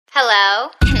Hello?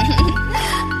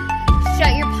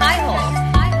 Shut your pie hole.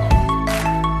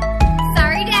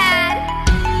 Sorry, Dad.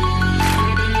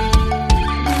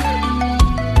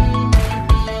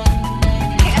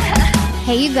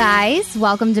 Hey, you guys.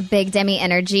 Welcome to Big Demi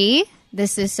Energy.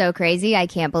 This is so crazy. I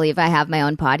can't believe I have my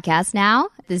own podcast now.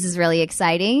 This is really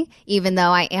exciting, even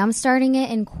though I am starting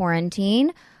it in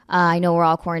quarantine. I know we're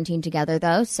all quarantined together,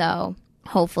 though, so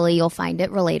hopefully you'll find it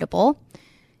relatable.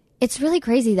 It's really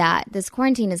crazy that this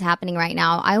quarantine is happening right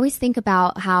now. I always think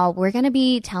about how we're going to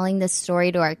be telling this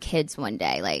story to our kids one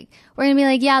day. Like, we're going to be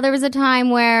like, yeah, there was a time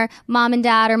where mom and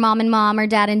dad, or mom and mom, or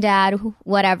dad and dad,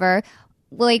 whatever,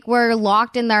 like, were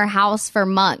locked in their house for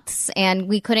months and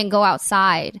we couldn't go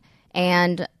outside.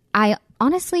 And I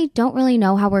honestly don't really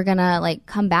know how we're going to, like,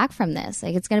 come back from this.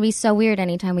 Like, it's going to be so weird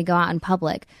anytime we go out in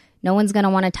public. No one's going to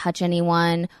want to touch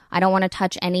anyone. I don't want to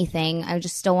touch anything. I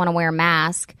just still want to wear a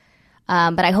mask.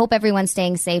 But I hope everyone's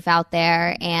staying safe out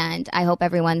there, and I hope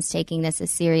everyone's taking this as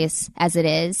serious as it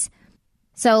is.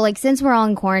 So, like, since we're all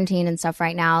in quarantine and stuff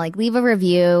right now, like, leave a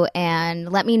review and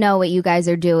let me know what you guys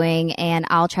are doing, and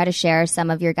I'll try to share some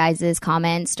of your guys'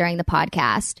 comments during the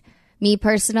podcast. Me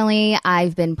personally,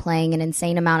 I've been playing an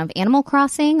insane amount of Animal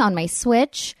Crossing on my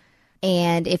Switch,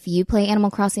 and if you play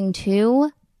Animal Crossing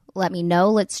too, let me know.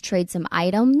 Let's trade some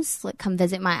items. Come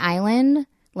visit my island.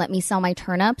 Let me sell my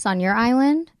turnips on your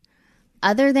island.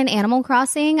 Other than Animal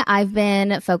Crossing, I've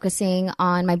been focusing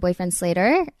on my boyfriend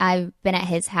Slater. I've been at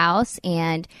his house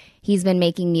and he's been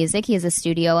making music. He has a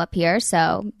studio up here,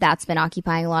 so that's been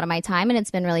occupying a lot of my time, and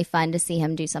it's been really fun to see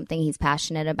him do something he's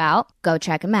passionate about. Go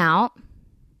check him out.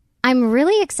 I'm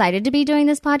really excited to be doing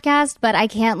this podcast, but I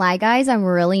can't lie, guys. I'm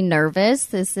really nervous.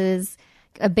 This is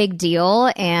a big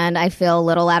deal, and I feel a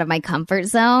little out of my comfort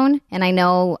zone. And I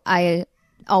know I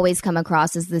always come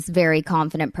across as this very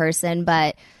confident person,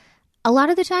 but a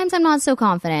lot of the times I'm not so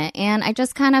confident, and I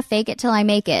just kind of fake it till I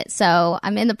make it. So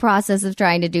I'm in the process of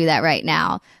trying to do that right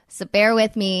now. So bear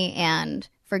with me and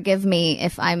forgive me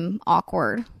if I'm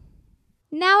awkward.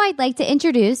 Now I'd like to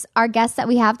introduce our guests that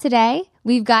we have today.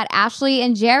 We've got Ashley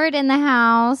and Jared in the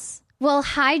house. Well,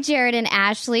 hi, Jared and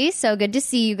Ashley. So good to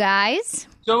see you guys.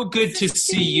 So good to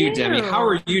see you, Demi. How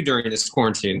are you during this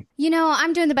quarantine? You know,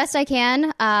 I'm doing the best I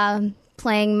can.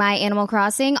 Playing my Animal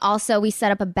Crossing. Also, we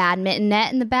set up a badminton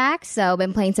net in the back, so I've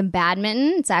been playing some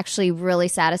badminton. It's actually really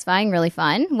satisfying, really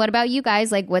fun. What about you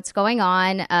guys? Like, what's going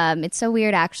on? It's so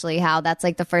weird, actually, how that's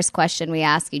like the first question we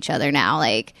ask each other now.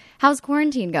 Like, how's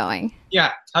quarantine going?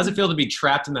 Yeah, how's it feel to be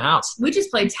trapped in the house? We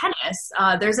just played tennis.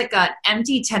 There's like an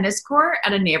empty tennis court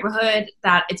at a neighborhood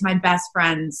that it's my best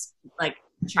friend's like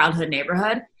childhood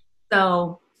neighborhood.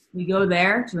 So we go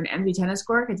there to an empty tennis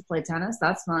court, get to play tennis.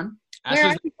 That's fun. Where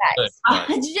are you guys?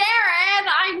 Jared,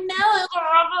 I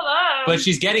know. But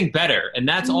she's getting better, and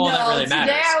that's all that really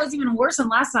matters. Today I was even worse than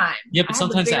last time. Yeah, but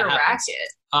sometimes that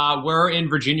happens. We're in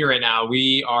Virginia right now.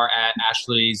 We are at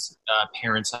Ashley's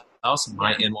parents' house,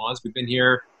 my in-laws. We've been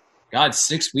here,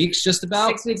 6 weeks just about.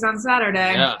 6 weeks on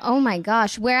Saturday. Yeah. Oh my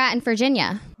gosh. Where at in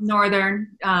Virginia? Northern,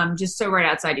 just so right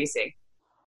outside DC.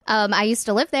 I used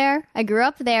to live there. I grew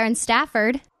up there in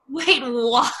Stafford. Wait,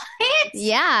 what?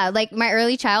 Yeah, like my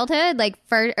early childhood, like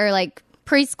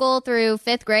preschool through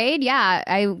 5th grade. Yeah,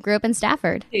 I grew up in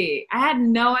Stafford. I had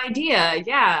no idea.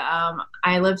 Yeah,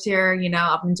 I lived here,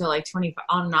 up until like 20,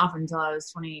 on and off until I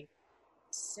was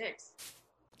 26.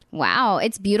 Wow,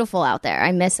 it's beautiful out there.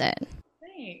 I miss it.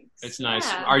 Thanks. It's nice.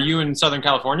 Yeah. Are you in Southern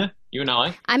California? You in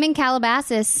LA? I'm in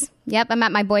Calabasas. Yep, I'm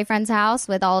at my boyfriend's house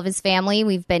with all of his family.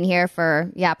 We've been here for,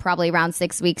 probably around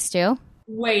 6 weeks too.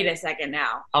 Wait a second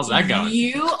now. How's that going?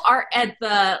 You are at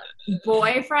the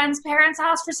boyfriend's parents'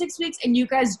 house for 6 weeks and you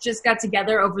guys just got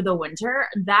together over the winter.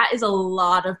 That is a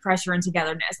lot of pressure and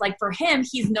togetherness. Like for him,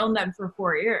 he's known them for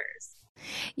 4 years.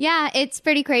 Yeah, it's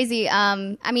pretty crazy.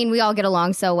 I mean, we all get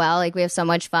along so well. Like we have so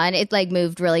much fun. It like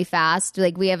moved really fast.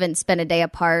 Like we haven't spent a day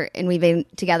apart and we've been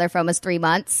together for almost 3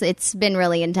 months. It's been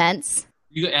really intense.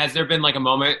 Has there been like a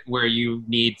moment where you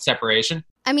need separation?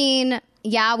 I mean,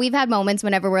 yeah, we've had moments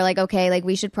whenever we're like, okay, like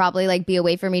we should probably like be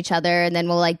away from each other, and then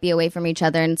we'll like be away from each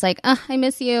other, and it's like, I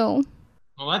miss you.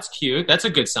 Well, that's cute. That's a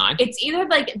good sign. It's either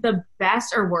like the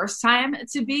best or worst time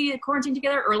to be quarantined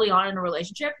together early on in a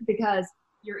relationship, because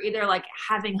you're either like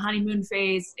having honeymoon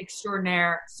phase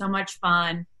extraordinaire, so much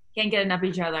fun, can't get enough of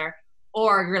each other,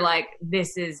 or you're like,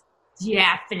 this is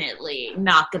definitely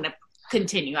not going to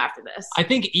continue after this. I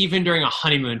think even during a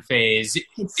honeymoon phase,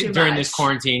 during this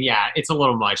quarantine, it's a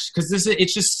little much because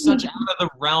it's just such out of the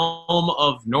realm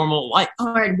of normal life.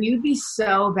 Oh, we would be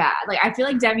so bad. Like, I feel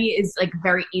like Demi is like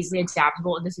very easily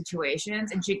adaptable into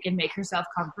situations and she can make herself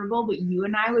comfortable, but you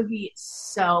and I would be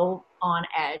so on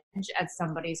edge at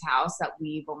somebody's house that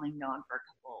we've only known for a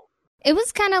couple. It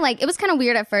was kind of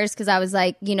weird at first because I was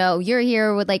like, you're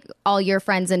here with like all your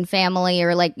friends and family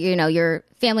or like, your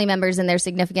family members and their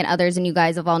significant others and you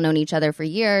guys have all known each other for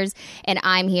years. And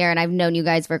I'm here and I've known you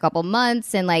guys for a couple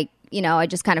months and like, I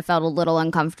just kind of felt a little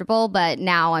uncomfortable. But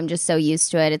now I'm just so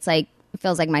used to it. It's like, it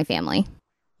feels like my family.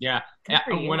 Yeah.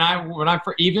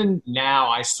 Even now,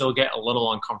 I still get a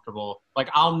little uncomfortable. Like,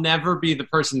 I'll never be the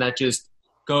person that just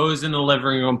goes in the living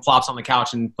room, plops on the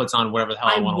couch, and puts on whatever the hell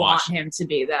I want to watch. I want him to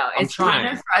be, though. It's kind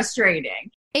of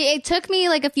frustrating. It took me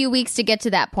like a few weeks to get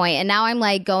to that point, and now I'm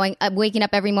like waking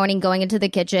up every morning, going into the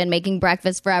kitchen, making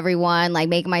breakfast for everyone, like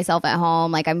making myself at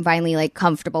home. Like I'm finally like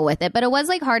comfortable with it, but it was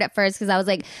like hard at first because I was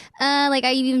like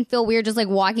I even feel weird just like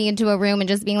walking into a room and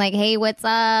just being like, "Hey, what's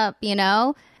up?"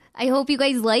 I hope you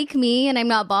guys like me and I'm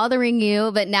not bothering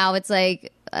you. But now it's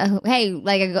like, hey,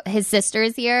 like his sister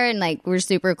is here and like we're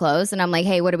super close. And I'm like,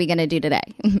 hey, what are we going to do today?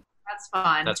 That's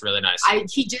fun. That's really nice.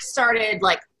 He just started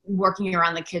like working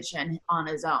around the kitchen on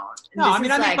his own. No, I mean,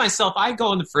 I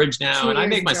go in the fridge now and I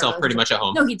make myself pretty much at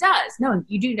home. No, he does. No,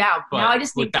 you do now. But now I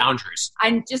just need boundaries.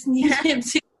 I just need him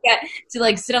to get to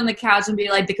like sit on the couch and be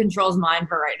like, the control's mine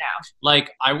for right now. Like,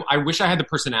 I wish I had the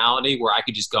personality where I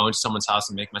could just go into someone's house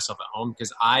and make myself at home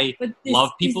because I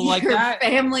love people like that.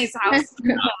 Family's house.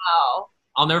 No.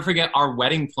 I'll never forget our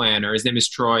wedding planner. His name is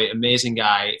Troy, amazing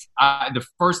guy. The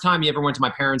first time he ever went to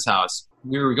my parents' house,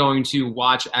 we were going to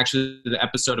watch actually the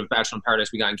episode of Bachelor in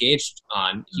Paradise we got engaged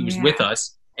on. He was with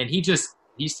us, and he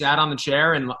sat on the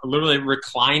chair and literally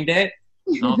reclined it.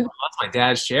 Oh, that's my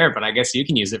dad's chair, but I guess you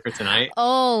can use it for tonight.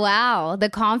 Oh, wow. The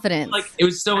confidence. Like, it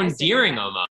was so endearing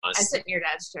almost. I sit in your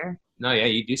dad's chair. No, yeah,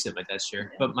 you do sit in my dad's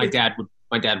chair. But my dad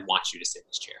wants you to sit in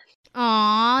his chair.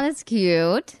 Aw, that's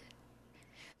cute.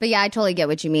 But yeah, I totally get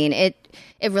what you mean. It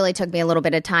really took me a little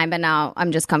bit of time, but now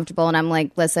I'm just comfortable and I'm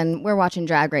like, listen, we're watching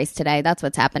Drag Race today. That's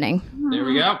what's happening. There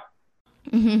we go.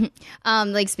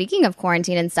 Like speaking of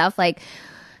quarantine and stuff, like,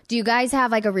 do you guys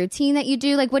have like a routine that you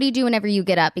do? Like, what do you do whenever you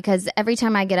get up? Because every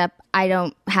time I get up, I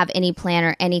don't have any plan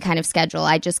or any kind of schedule.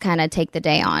 I just kind of take the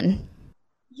day on.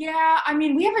 Yeah, I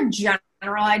mean, we have a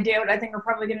general idea what I think we're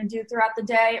probably going to do throughout the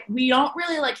day. We don't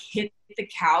really like hit the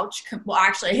couch. Well,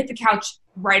 actually, I hit the couch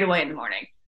right away in the morning.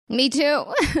 Me too.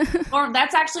 Or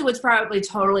that's actually what's probably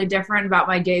totally different about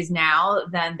my days now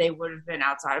than they would have been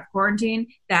outside of quarantine.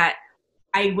 That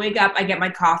I wake up, I get my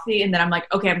coffee, and then I'm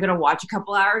like, okay, I'm going to watch a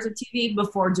couple hours of TV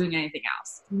before doing anything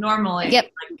else. Normally.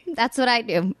 Yep. That's what I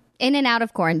do. In and out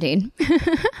of quarantine.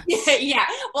 Yeah.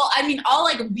 Well, I mean, I'll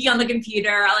like be on the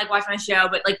computer. I like watch my show,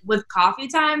 but like with coffee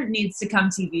time, it needs to come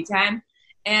TV time.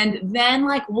 And then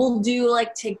like we'll do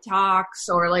like TikToks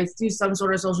or like do some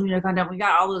sort of social media content. We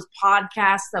got all those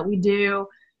podcasts that we do.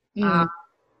 I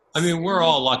mean, we're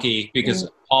all lucky because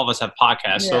all of us have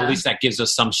podcasts, so at least that gives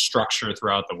us some structure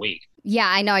throughout the week. Yeah,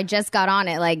 I know. I just got on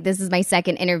it. Like, this is my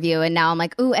second interview, and now I'm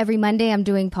like, ooh, every Monday I'm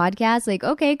doing podcasts. Like,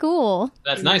 okay, cool.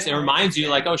 That's nice. It reminds you,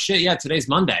 like, oh, shit, yeah, today's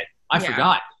Monday. I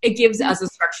forgot. It gives us a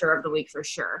structure of the week for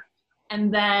sure.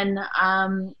 And then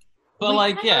but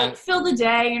like, fill the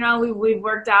day. You know, we've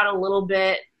worked out a little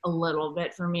bit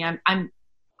for me.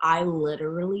 I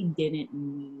literally didn't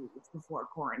move before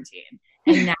quarantine,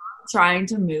 and now I'm trying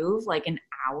to move like an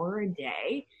hour a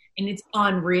day, and it's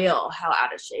unreal how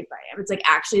out of shape I am. It's like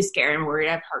actually scary. I'm worried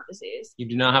I have heart disease. You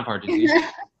do not have heart disease.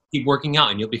 Keep working out,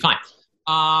 and you'll be fine.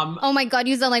 Oh my God,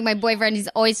 you sound like my boyfriend. He's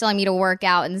always telling me to work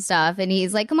out and stuff. And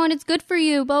he's like, come on, it's good for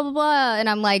you, blah, blah, blah. And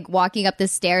I'm like walking up the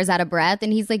stairs out of breath.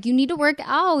 And he's like, you need to work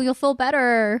out. You'll feel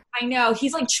better. I know.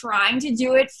 He's like trying to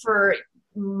do it for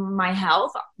my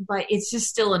health, but it's just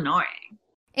still annoying.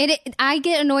 I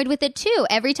get annoyed with it too.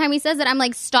 Every time he says it, I'm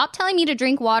like, stop telling me to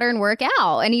drink water and work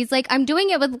out. And he's like, I'm doing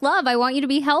it with love. I want you to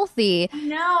be healthy.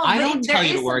 No, I don't tell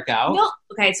you to work out. No.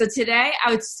 Okay, so today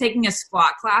I was taking a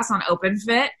squat class on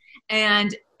OpenFit.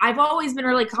 And I've always been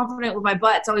really confident with my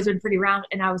butt. It's always been pretty round.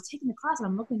 And I was taking the class and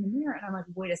I'm looking in the mirror and I'm like,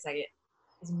 wait a second.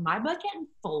 Is my butt getting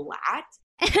flat?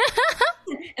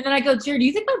 And then I go, Jared, do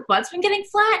you think my butt's been getting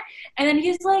flat? And then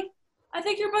he's like, I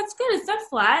think your butt's good. It's not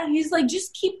flat. And he's like,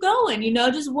 just keep going. You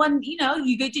know, just one, you know,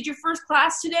 you did your first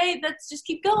class today. Let's just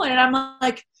keep going. And I'm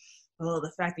like, oh,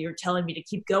 the fact that you're telling me to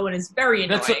keep going is very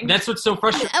annoying. That's what's so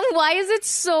frustrating. Why is it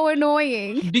so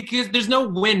annoying? Because there's no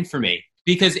win for me.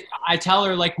 because I tell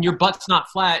her, like, your butt's not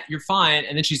flat, you're fine.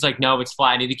 And then she's like, no, it's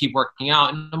flat. I need to keep working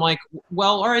out. And I'm like,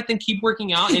 well, all right, then keep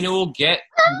working out and it will get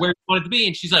where you want it to be.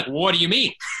 And she's like, what do you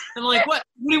mean? And I'm like, what?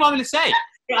 What do you want me to say?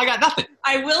 I got nothing.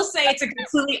 I will say it's a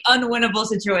completely unwinnable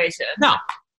situation.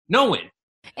 No win.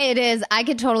 It is. I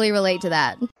could totally relate to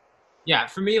that. Yeah,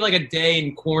 for me, like a day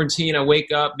in quarantine, I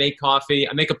wake up, make coffee.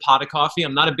 I make a pot of coffee.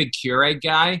 I'm not a big Keurig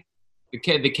guy. The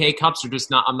K cups are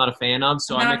just not. I'm not a fan of.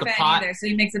 So I make a pot. Either. So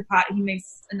he makes a pot. He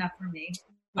makes enough for me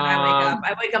when I wake up.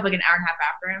 I wake up like an hour and a half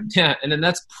after him. Yeah, and then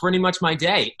that's pretty much my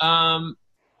day.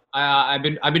 I've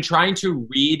been trying to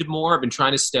read more. I've been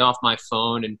trying to stay off my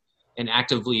phone and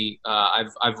actively.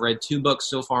 I've read 2 books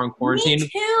so far in quarantine. Me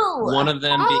too. One of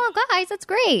them. Guys, that's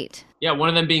great. Yeah, one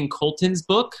of them being Colton's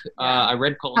book. I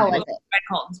read Colton's book. Read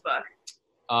Colton's book.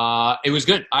 It was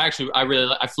good. I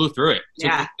flew through it.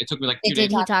 It took me like 2 days.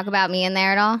 Did he talk about me in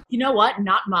there at all? You know what?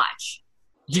 Not much.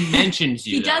 He mentions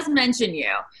you. He does mention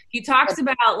you. He talks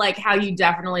about like how you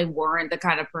definitely weren't the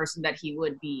kind of person that he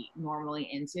would be normally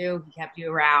into. He kept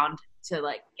you around to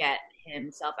like get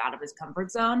himself out of his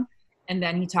comfort zone. And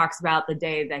then he talks about the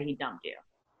day that he dumped you.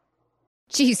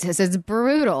 Jesus, it's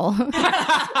brutal.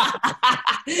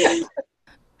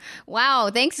 Wow,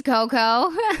 thanks, Coco.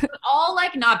 All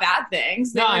like not bad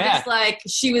things. They were just like,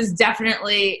 she was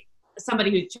definitely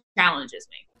somebody who challenges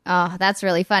me. Oh, that's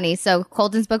really funny. So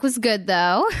Colton's book was good,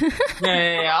 though.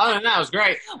 Yeah. Other than that, it was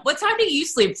great. What time do you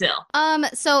sleep till?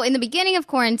 So in the beginning of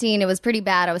quarantine, it was pretty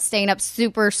bad. I was staying up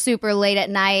super, super late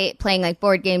at night, playing like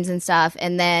board games and stuff,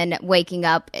 and then waking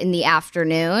up in the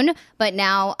afternoon. But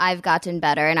now I've gotten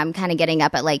better, and I'm kind of getting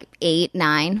up at like 8,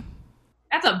 9.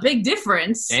 That's a big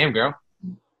difference. Damn, girl.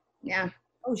 Yeah.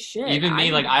 Oh, shit. Even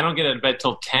me, like, I don't get out of bed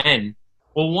till 10.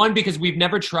 Well, one, because we've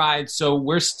never tried, so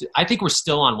I think we're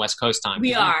still on West Coast time.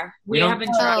 We are. We haven't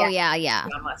tried. Oh, yeah.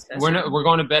 On West Coast we're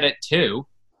going to bed at 2,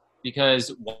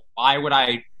 because why would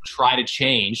I try to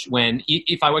change when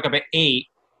if I wake up at 8,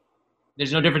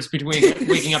 there's no difference between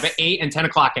waking up at 8 and 10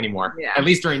 o'clock anymore. Yeah. At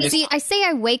least during this See, I say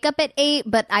I wake up at 8,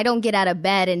 but I don't get out of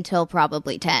bed until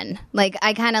probably 10. Like,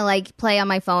 I kind of like play on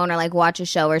my phone or like watch a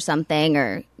show or something,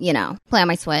 or, play on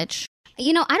my Switch.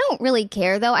 I don't really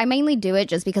care, though. I mainly do it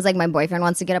just because, like, my boyfriend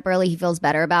wants to get up early. He feels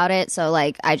better about it. So,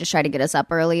 like, I just try to get us up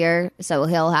earlier so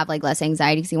he'll have, like, less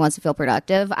anxiety because he wants to feel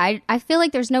productive. I feel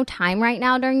like there's no time right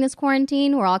now during this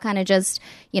quarantine. We're all kind of just,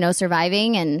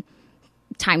 surviving, and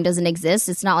time doesn't exist.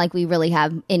 It's not like we really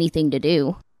have anything to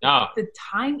do. No. The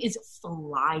time is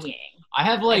flying.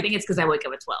 I think it's because I wake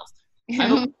up at 12. I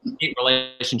have a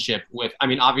relationship with,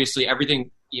 obviously everything,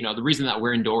 the reason that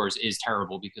we're indoors is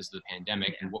terrible because of the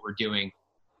pandemic and what we're doing,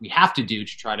 we have to do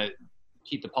to try to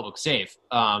keep the public safe.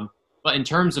 But in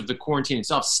terms of the quarantine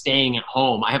itself, staying at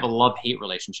home, I have a love-hate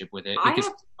relationship with it. I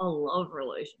have a love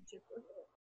relationship with it.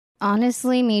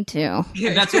 Honestly, me too.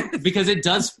 That's because it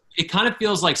kind of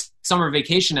feels like summer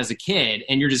vacation as a kid,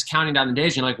 and you're just counting down the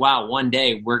days. And you're like, wow, one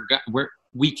day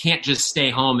we can't just stay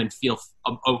home and feel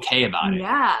okay about it.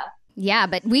 Yeah. Yeah,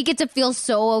 but we get to feel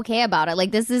so okay about it.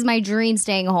 Like, this is my dream,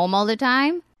 staying home all the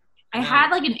time. I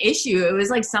had like an issue. It was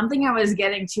like something I was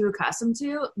getting too accustomed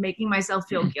to, making myself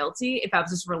feel guilty if I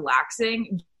was just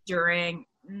relaxing during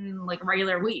like a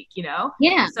regular week,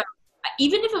 Yeah. So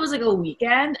even if it was like a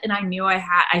weekend and I knew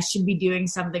I should be doing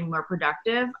something more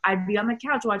productive, I'd be on the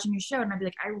couch watching a show and I'd be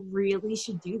like, I really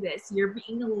should do this. You're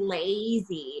being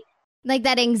lazy. Like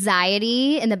that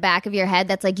anxiety in the back of your head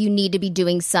that's like, you need to be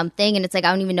doing something. And it's like,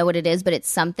 I don't even know what it is, but it's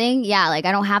something. Yeah, like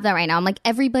I don't have that right now. I'm like,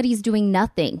 everybody's doing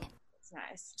nothing. That's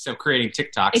nice. So creating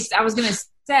TikToks. I was going to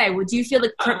say, would you feel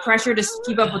the pressure to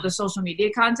keep up with the social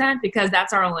media content? Because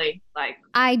that's our only, like...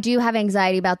 I do have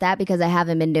anxiety about that because I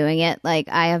haven't been doing it. Like,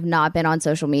 I have not been on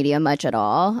social media much at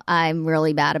all. I'm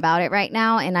really bad about it right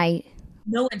now. And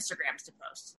no Instagrams to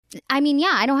post. I mean,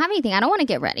 yeah, I don't have anything. I don't want to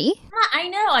get ready. I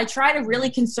know. I try to really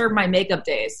conserve my makeup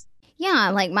days. Yeah,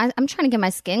 like I'm trying to get my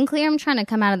skin clear. I'm trying to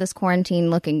come out of this quarantine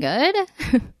looking good.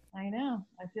 I know.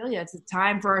 I feel you. It's a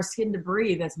time for our skin to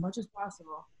breathe as much as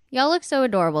possible. Y'all look so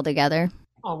adorable together.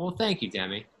 Oh, well, thank you,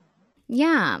 Demi.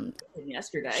 Yeah.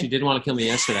 Yesterday. She did want to kill me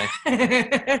yesterday.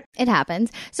 It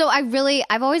happens. So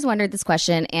I've always wondered this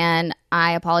question, and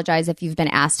I apologize if you've been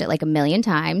asked it like a million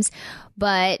times,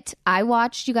 but I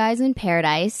watched you guys in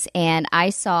Paradise and I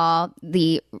saw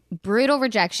the brutal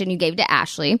rejection you gave to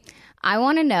Ashley. I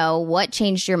want to know what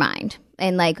changed your mind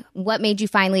and like what made you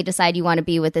finally decide you want to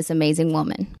be with this amazing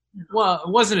woman. Well, it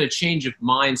wasn't a change of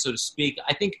mind, so to speak.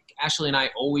 I think Ashley and I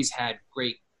always had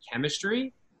great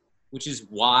chemistry, which is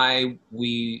why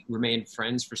we remained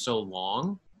friends for so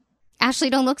long.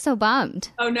 Ashley, don't look so bummed.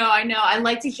 Oh, no, I know. I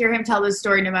like to hear him tell this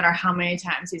story no matter how many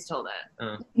times he's told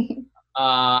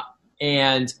it.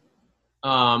 And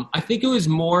I think it was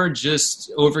more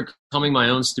just overcoming my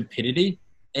own stupidity.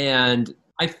 And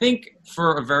I think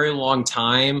for a very long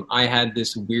time, I had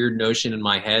this weird notion in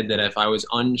my head that if I was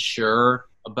unsure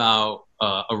about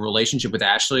a relationship with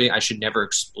Ashley, I should never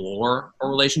explore a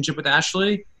relationship with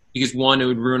Ashley because, one, it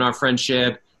would ruin our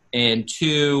friendship, and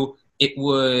two, it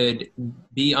would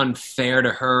be unfair to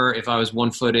her if I was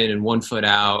 1 foot in and 1 foot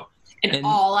out. And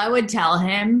all I would tell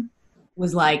him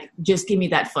was like, just give me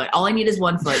that foot. All I need is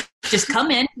 1 foot. Just come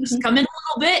in a little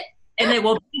bit, and it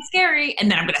won't be scary,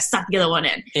 and then I'm going to suck the other one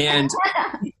in. And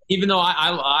even though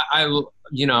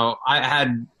I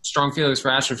had strong feelings for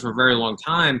Ashley for a very long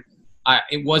time,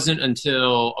 it wasn't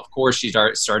until, of course, she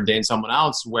started dating someone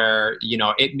else where,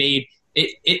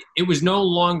 it was no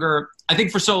longer, I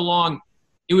think for so long,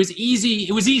 it was easy.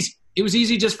 It was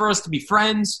easy just for us to be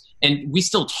friends, and we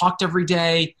still talked every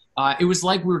day. It was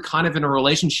like we were kind of in a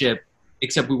relationship,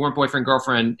 except we weren't boyfriend,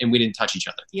 girlfriend, and we didn't touch each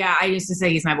other. Yeah, I used to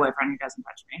say he's my boyfriend who doesn't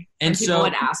touch me. And people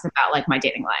would ask about like my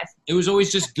dating life. It was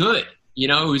always just good.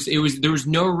 There was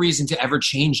no reason to ever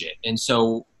change it. And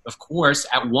so, of course,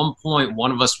 at one point,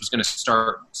 one of us was going to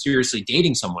start seriously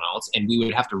dating someone else, and we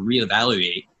would have to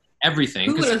reevaluate everything.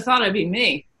 Who would have thought it'd be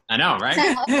me? I know,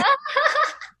 right?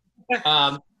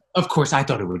 Of course, I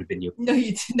thought it would have been you. No,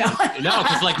 you did not. No,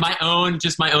 because like my own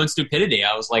stupidity.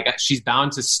 I was like, she's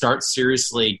bound to start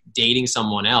seriously dating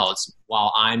someone else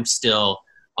while I'm still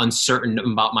uncertain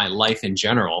about my life in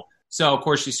general. So, of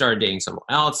course, she started dating someone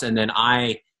else, and then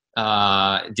I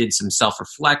did some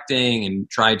self-reflecting and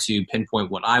tried to pinpoint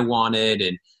what I wanted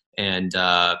and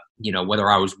whether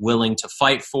I was willing to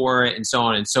fight for it and so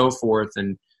on and so forth.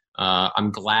 And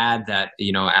I'm glad that,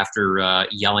 after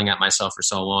yelling at myself for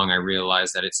so long, I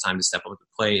realized that it's time to step up to the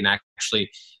plate and actually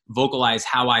vocalize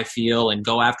how I feel and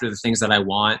go after the things that I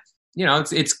want.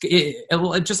 It's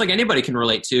just like anybody can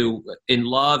relate to in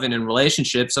love and in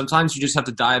relationships. Sometimes you just have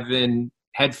to dive in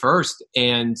head first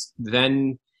and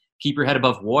then keep your head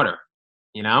above water,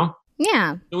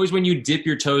 Yeah. It's always when you dip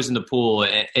your toes in the pool,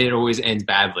 it always ends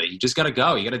badly. You just got to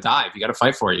go. You got to dive. You got to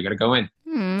fight for it. You got to go in.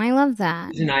 I love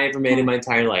that. And I ever made in my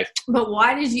entire life. But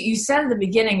why did you said at the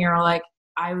beginning, you're like,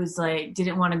 I was like,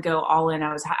 didn't want to go all in.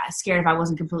 I was scared if I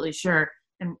wasn't completely sure.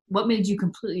 And what made you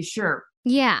completely sure?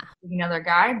 Yeah. Another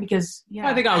guy? Because,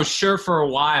 I think I was sure for a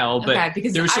while, but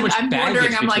because there was so much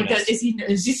baggage I'm like, is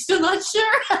he still not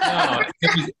sure? No,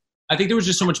 I think there was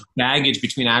just so much baggage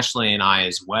between Ashley and I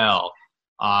as well.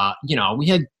 We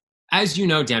had, as you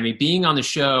know, Demi, being on the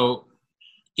show,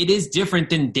 it is different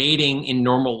than dating in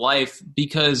normal life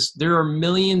because there are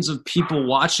millions of people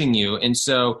watching you. And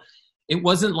so it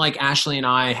wasn't like Ashley and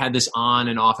I had this on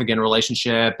and off again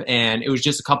relationship, and it was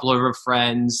just a couple of her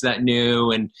friends that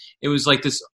knew. And it was like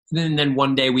this, and then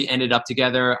one day we ended up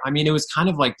together. I mean, it was kind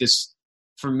of like this,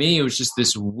 for me, it was just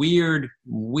this weird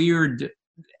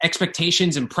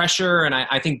expectations and pressure, and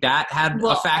I think that had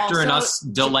a factor in us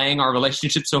delaying our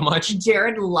relationship so much.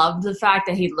 Jared loved the fact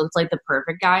that he looked like the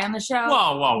perfect guy on the show.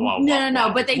 Whoa.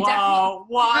 No, but they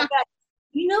definitely...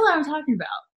 You know what I'm talking about.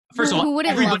 First of all, who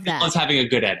wouldn't love that? Loves having a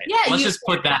good edit. Yeah, let's just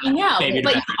put that. I know,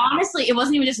 but honestly, it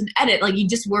wasn't even just an edit. Like, you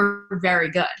just were very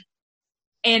good.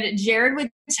 And Jared would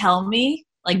tell me,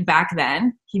 like, back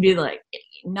then, he'd be like,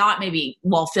 not maybe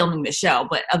while filming the show,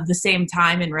 but of the same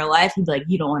time in real life, he'd be like,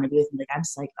 you don't want to be with me. Like, I'm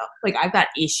just like, oh, like, I've got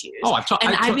issues. Oh,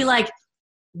 I'd be like,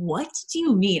 what do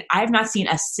you mean? I have not seen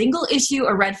a single issue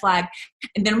or red flag.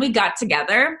 And then we got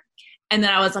together, and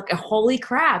then I was like, holy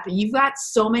crap, you've got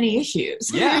so many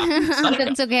issues. Yeah.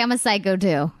 It's okay. I'm a psycho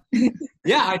too.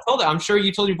 Yeah, I told her. I'm sure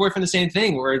you told your boyfriend the same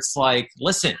thing, where it's like,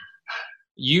 listen,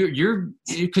 you're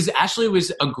because Ashley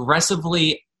was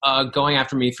aggressively going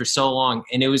after me for so long,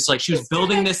 and it was like she was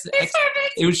building this.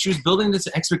 She was building this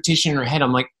expectation in her head.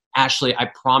 I'm like, Ashley, I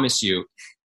promise you,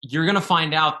 you're gonna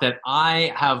find out that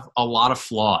I have a lot of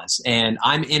flaws, and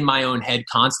I'm in my own head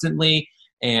constantly,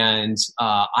 and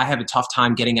I have a tough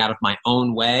time getting out of my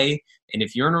own way. And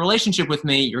if you're in a relationship with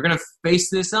me, you're gonna face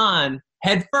this on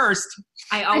head first.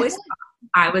 I always thought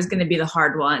I was going to be the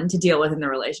hard one to deal with in the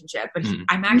relationship, but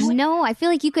I'm actually... No, I feel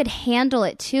like you could handle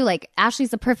it too. Like, Ashley's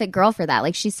the perfect girl for that.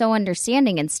 Like, she's so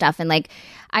understanding and stuff. And like,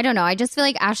 I don't know. I just feel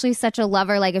like Ashley's such a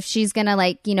lover. Like, if she's going to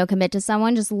like, commit to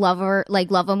someone, just love her, like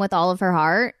love them with all of her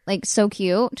heart. Like, so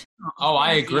cute. Oh,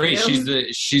 I agree.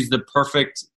 She's the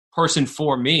perfect person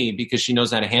for me because she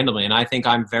knows how to handle me. And I think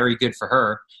I'm very good for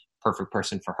her, perfect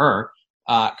person for her.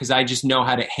 Because I just know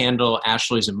how to handle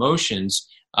Ashley's emotions.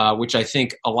 Which I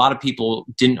think a lot of people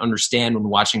didn't understand when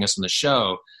watching us on the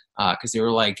show, because they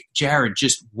were like, Jared,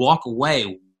 just walk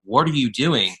away. What are you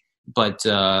doing? But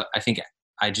I think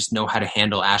I just know how to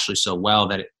handle Ashley so well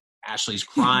that Ashley's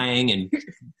crying and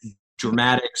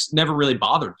dramatics never really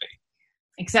bothered me.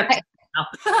 Except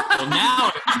Well,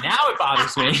 now it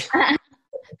bothers me.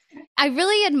 I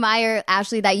really admire,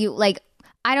 Ashley, that you, like,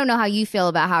 I don't know how you feel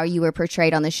about how you were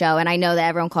portrayed on the show, and I know that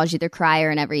everyone calls you the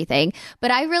crier and everything, but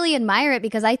I really admire it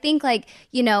because I think, like,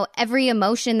 you know, every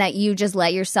emotion that you just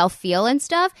let yourself feel and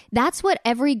stuff, that's what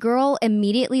every girl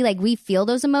immediately, like, we feel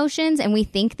those emotions and we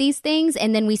think these things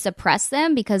and then we suppress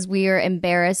them because we're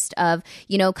embarrassed of,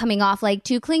 you know, coming off like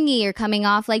too clingy or coming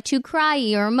off like too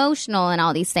cryy or emotional and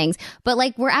all these things. But,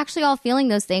 like, we're actually all feeling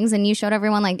those things, and you showed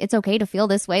everyone, like, it's okay to feel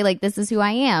this way. Like, this is who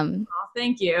I am. Oh,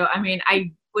 thank you. I mean,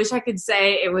 I wish I could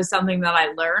say it was something that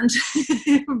I learned,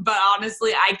 but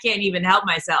honestly, I can't even help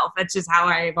myself. That's just how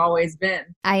I've always been.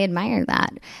 I admire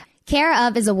that. Care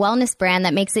of is a wellness brand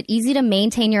that makes it easy to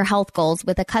maintain your health goals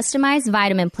with a customized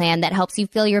vitamin plan that helps you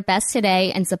feel your best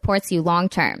today and supports you long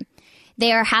term.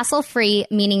 They are hassle-free,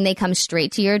 meaning they come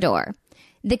straight to your door.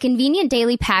 The convenient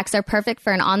daily packs are perfect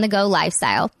for an on-the-go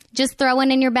lifestyle. Just throw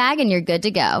one in your bag and you're good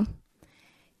to go.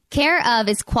 Care of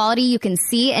is quality you can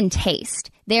see and taste.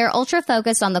 They are ultra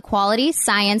focused on the quality,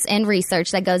 science, and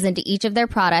research that goes into each of their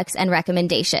products and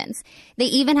recommendations. They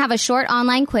even have a short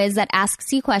online quiz that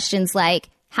asks you questions like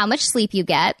how much sleep you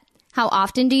get, how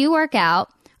often do you work out,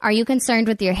 are you concerned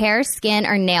with your hair, skin,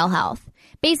 or nail health?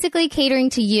 Basically catering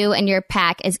to you and your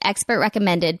pack is expert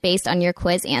recommended based on your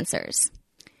quiz answers.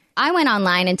 I went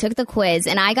online and took the quiz,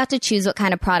 and I got to choose what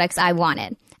kind of products I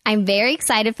wanted. I'm very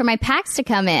excited for my packs to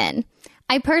come in.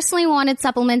 I personally wanted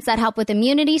supplements that help with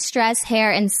immunity, stress,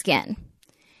 hair, and skin.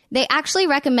 They actually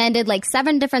recommended like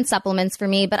 7 different supplements for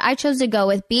me, but I chose to go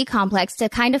with B Complex to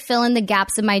kind of fill in the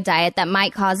gaps in my diet that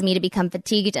might cause me to become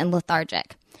fatigued and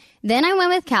lethargic. Then I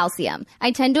went with calcium.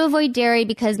 I tend to avoid dairy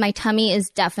because my tummy is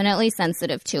definitely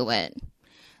sensitive to it.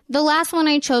 The last one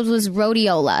I chose was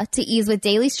rhodiola to ease with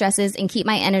daily stresses and keep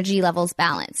my energy levels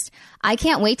balanced. I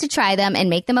can't wait to try them and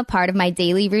make them a part of my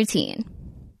daily routine.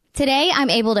 Today, I'm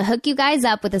able to hook you guys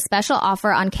up with a special offer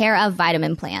on Care of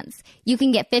vitamin plans. You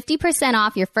can get 50%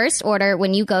 off your first order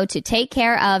when you go to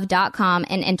takecareof.com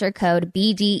and enter code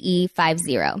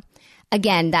BDE50.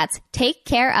 Again, that's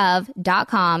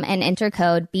takecareof.com and enter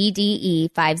code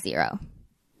BDE50.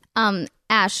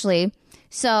 Ashley,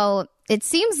 so it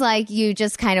seems like you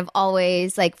just kind of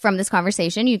always, like, from this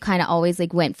conversation, you kind of always,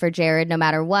 like, went for Jared no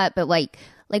matter what, but, like,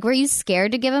 were you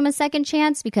scared to give him a second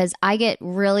chance? Because I get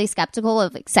really skeptical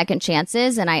of, like, second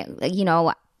chances, and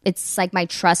it's like my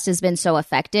trust has been so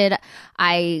affected.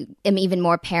 I am even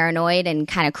more paranoid and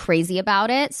kind of crazy about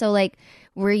it. So, like,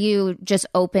 were you just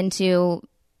open to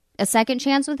a second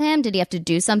chance with him? Did he have to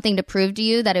do something to prove to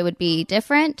you that it would be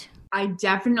different? I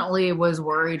definitely was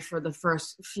worried for the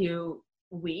first few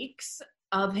weeks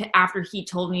after he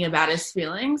told me about his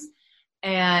feelings.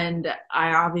 And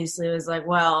I obviously was like,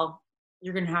 well,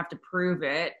 you're going to have to prove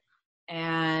it.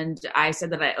 And I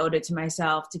said that I owed it to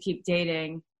myself to keep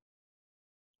dating,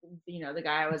 you know, the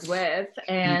guy I was with.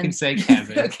 And you can say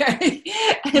Kevin. Okay.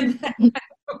 And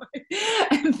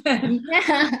then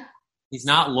he's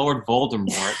not Lord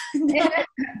Voldemort.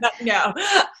 No,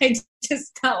 I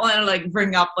just don't want to, like,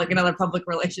 bring up, like, another public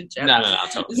relationship. No,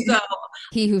 totally. So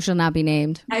He who shall not be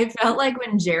named. I felt like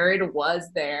when Jared was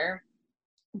there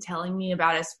telling me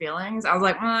about his feelings, I was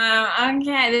like,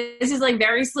 okay, this is, like,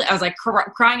 very I was like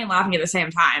crying and laughing at the same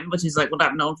time, which is, like, what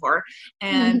I'm known for.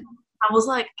 And I was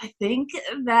like, I think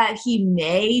that he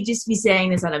may just be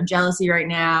saying this out of jealousy right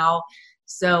now.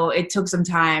 So it took some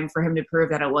time for him to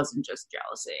prove that it wasn't just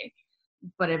jealousy,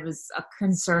 but it was a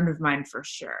concern of mine for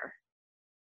sure.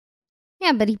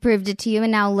 Yeah, but he proved it to you,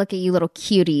 and now look at you little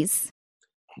cuties.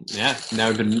 Yeah, now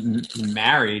we've been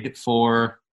married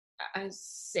for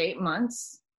 8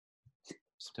 months.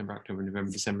 September, October,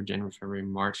 November, December, January, February,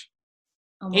 March.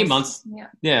 Almost, 8 months. Yeah.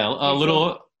 Yeah, a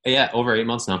little, over 8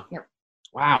 months now. Yep.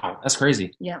 Wow, that's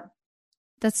crazy. Yep.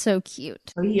 That's so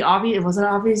cute. So it wasn't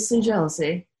obviously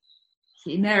jealousy.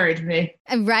 He married me.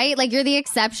 Right? Like, you're the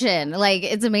exception. Like,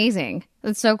 it's amazing.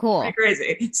 It's so cool.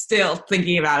 Crazy. Still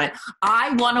thinking about it.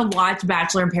 I want to watch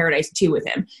Bachelor in Paradise 2 with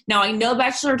him. Now, I know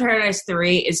Bachelor in Paradise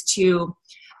 3 is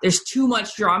there's too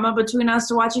much drama between us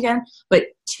to watch again, but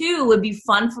 2 would be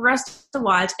fun for us to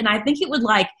watch, and I think it would,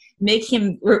 like, make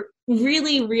him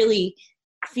really, really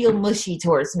feel mushy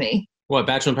towards me. What,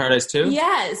 Bachelor in Paradise 2?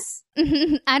 Yes. I don't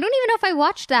even know if I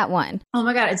watched that one. Oh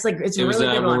my God, it's It really was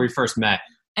good when one. we first met.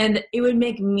 And it would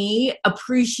make me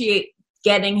appreciate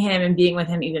getting him and being with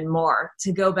him even more,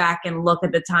 to go back and look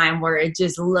at the time where it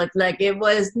just looked like it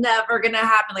was never going to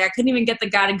happen. Like, I couldn't even get the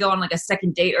guy to go on, like, a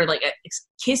second date or, like,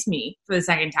 kiss me for the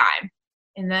second time.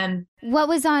 And then What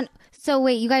was on? So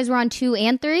wait, you guys were on 2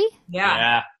 and 3?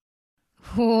 yeah.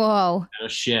 Whoa. Oh,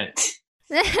 shit.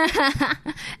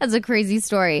 That's a crazy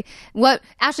story.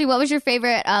 Ashley, what was your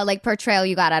favorite like portrayal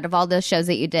you got out of all the shows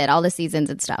that you did, all the seasons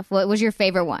and stuff? What was your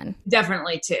favorite one?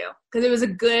 Definitely 2, because it was a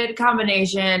good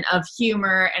combination of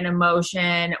humor and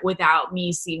emotion without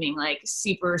me seeming like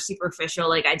super superficial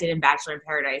like I did in Bachelor in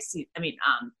Paradise.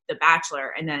 The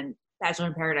Bachelor, and then Bachelor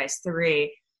in Paradise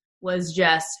 3 was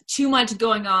just too much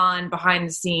going on behind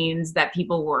the scenes that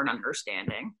people weren't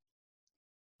understanding.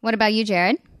 What about you,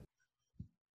 Jared?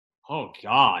 Oh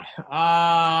God.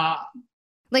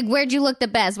 Like, where'd you look the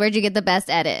best? Where'd you get the best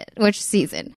edit? Which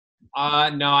season?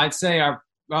 No, I'd say I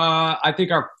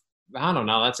don't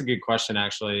know. That's a good question,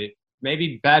 actually.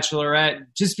 Maybe Bachelorette,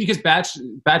 just because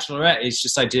Bachelorette is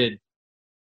just, I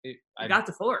got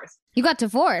to 4th. You got to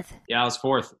 4th? Yeah, I was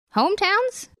 4th.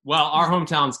 Hometowns? Well, our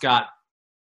hometowns got,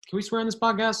 can we swear on this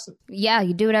podcast? Yeah,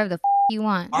 you do whatever the you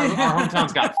want. Our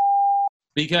hometowns got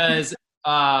because,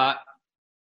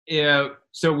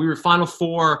 so we were Final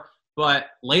 4, but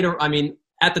later,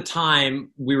 at the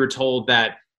time, we were told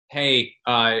that, hey,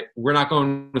 we're not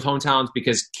going with hometowns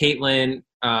because Caitlyn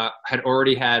had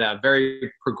already had a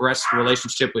very progressed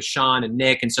relationship with Sean and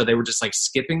Nick, and so they were just like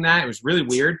skipping that. It was really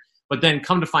weird. But then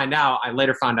come to find out, I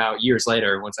later found out years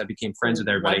later once I became friends with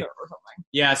everybody.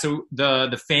 Yeah, so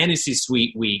the fantasy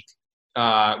suite week, we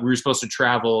were supposed to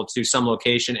travel to some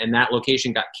location, and that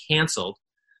location got canceled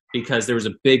because there was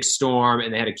a big storm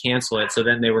and they had to cancel it. So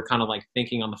then they were kind of like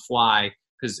thinking on the fly,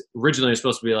 because originally it was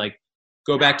supposed to be like,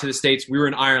 go back to the States. We were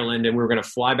in Ireland and we were going to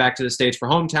fly back to the States for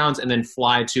hometowns and then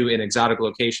fly to an exotic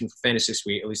location for fantasy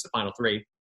suite, at least the final 3.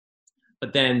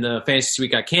 But then the fantasy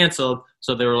suite got canceled.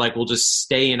 So they were like, we'll just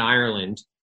stay in Ireland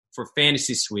for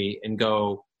fantasy suite and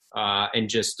go and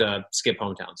just skip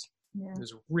hometowns. Yeah. It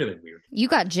was really weird. You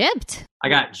got gypped. I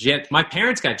got gypped. My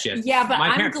parents got gypped. Yeah, but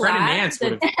I'm glad Fred and Nance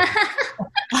would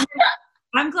have.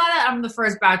 I'm glad that I'm the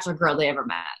first Bachelor girl they ever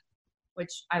met,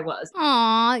 which I was.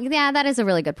 Aw, yeah, that is a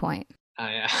really good point.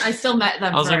 Yeah. I still met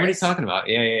them. I was first. like, what are you talking about?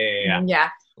 Yeah. Yeah.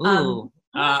 Ooh.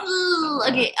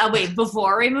 Okay. Wait.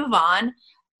 Before we move on,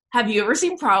 have you ever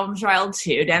seen Problem Child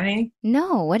 2, Demi?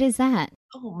 No. What is that?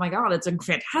 Oh my God, it's a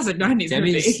fantastic 90s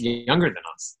Demi's movie. younger than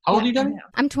us. How old are you, Demi?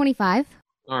 I'm 25.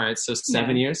 All right, so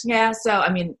 7 years. Yeah. So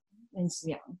she's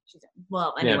young.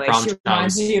 Well, anyway, she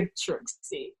reminds me of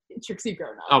Trixie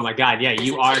grown up. Oh my God, yeah,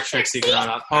 you are Trixie grown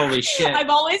up. Holy shit! I've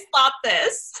always thought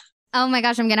this. Oh my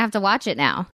gosh, I'm gonna have to watch it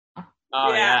now.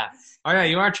 Oh yeah. Oh yeah,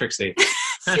 you are Trixie.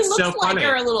 That's she looks so funny. like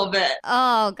her a little bit.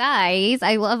 Oh, guys,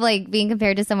 I love like being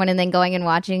compared to someone and then going and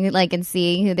watching like and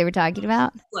seeing who they were talking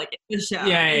about. Like the show.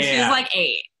 Yeah. She's like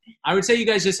 8. I would say you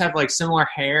guys just have like similar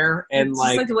hair and it's like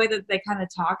just, like the way that they kind of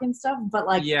talk and stuff. But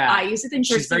like, yeah, I used to think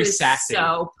she's very was sassy.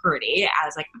 So pretty. I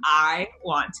was like, I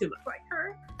want to look like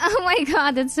her. Oh my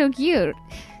God, that's so cute.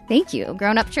 Thank you,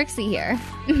 grown up Trixie here.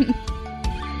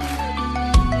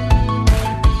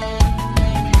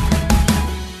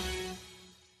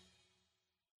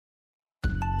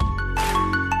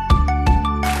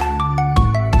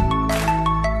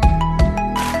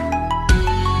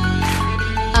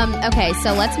 Okay,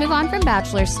 so let's move on from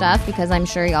Bachelor stuff because I'm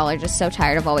sure y'all are just so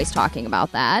tired of always talking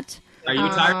about that. Are you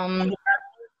tired? Do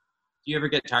you ever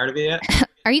get tired of it yet?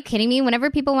 Are you kidding me?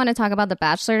 Whenever people want to talk about The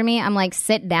Bachelor to me, I'm like,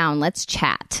 sit down, let's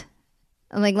chat.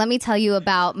 I'm like, let me tell you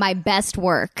about my best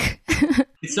work.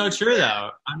 It's so true,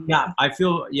 though. I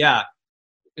feel,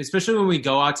 especially when we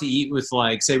go out to eat with,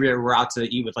 like, say we're out to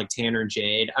eat with, like, Tanner and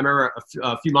Jade. I remember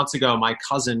a few months ago, my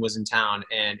cousin was in town,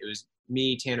 and it was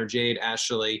me, Tanner, Jade,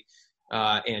 Ashley,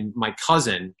 and my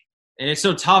cousin. And it's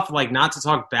so tough, like, not to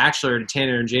talk Bachelor to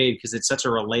Tanner and Jade because it's such a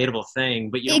relatable thing.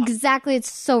 But exactly,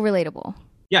 it's so relatable.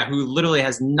 Yeah, who literally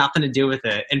has nothing to do with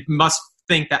it and must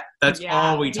think that that's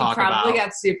all we talk about. Probably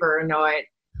got super annoyed.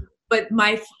 But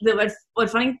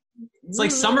what's funny? It's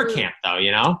like summer camp, though,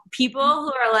 you know? People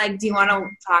who are like, do you want to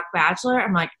talk Bachelor?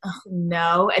 I'm like, oh,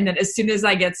 no. And then as soon as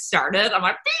I get started, I'm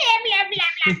like, blah, blah,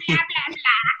 blah, blah, blah,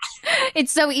 blah.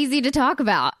 It's so easy to talk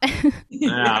about.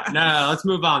 No, let's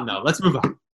move on, though. Let's move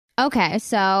on. Okay,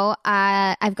 so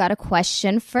I've got a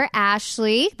question for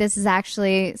Ashley. This is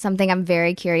actually something I'm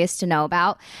very curious to know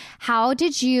about. How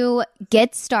did you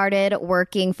get started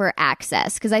working for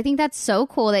Access? Because I think that's so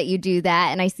cool that you do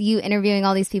that. And I see you interviewing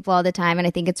all these people all the time, and I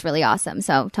think it's really awesome.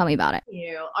 So tell me about it. Thank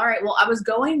you. All right, well, I was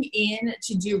going in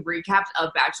to do recaps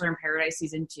of Bachelor in Paradise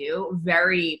Season 2.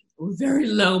 Very, very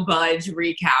low budget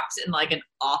recaps in like an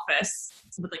office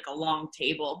with like a long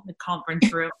table, the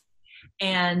conference room.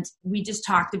 And we just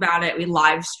talked about it. We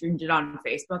live streamed it on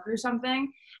Facebook or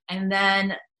something. And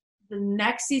then the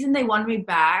next season, they wanted me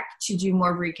back to do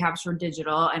more recaps for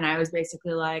digital. And I was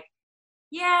basically like,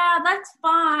 yeah, that's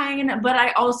fine. But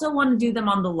I also want to do them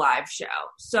on the live show.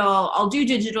 So I'll do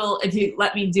digital if you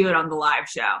let me do it on the live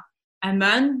show. And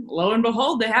then, lo and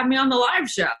behold, they have me on the live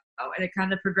show. And it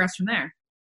kind of progressed from there.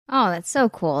 Oh, that's so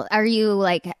cool.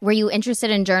 Were you interested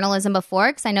in journalism before?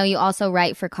 Because I know you also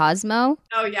write for Cosmo.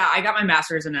 Oh, yeah, I got my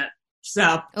master's in it.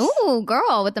 So. Ooh,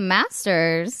 girl with the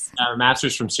master's. Our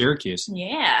master's from Syracuse.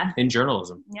 Yeah. In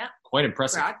journalism. Yep. Quite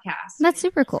impressive. Broadcast. That's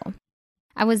super cool.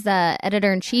 I was the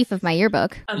editor-in-chief of my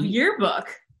yearbook. Of your book.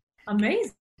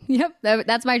 Amazing. Yep,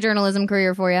 that's my journalism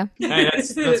career for you. Hey,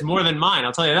 that's more than mine,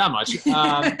 I'll tell you that much.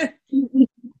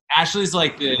 Ashley's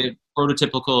like the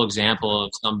prototypical example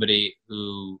of somebody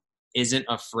who isn't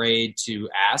afraid to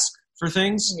ask for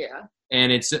things. Yeah.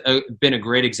 And it's been a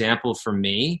great example for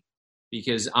me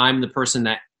because I'm the person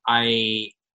that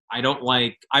I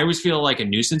always feel like a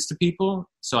nuisance to people,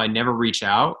 so I never reach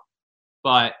out.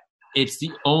 But it's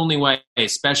the only way,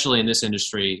 especially in this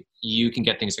industry, you can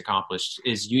get things accomplished,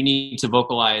 is you need to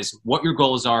vocalize what your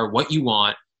goals are, what you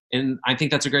want. And I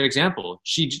think that's a great example.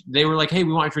 They were like, hey,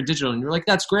 we want you for digital. And you're like,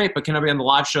 that's great, but can I be on the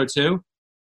live show too? And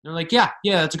they're like, yeah,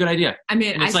 that's a good idea. I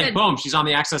mean, and it's boom, she's on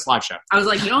the Access live show. I was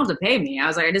like, you don't have to pay me. I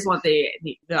was like, I just want the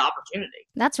opportunity.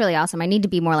 That's really awesome. I need to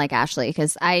be more like Ashley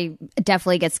because I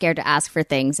definitely get scared to ask for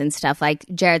things and stuff. Like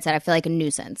Jared said, I feel like a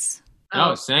nuisance.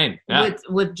 Oh, same. Yeah.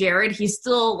 With Jared, he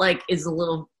still like is a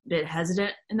little bit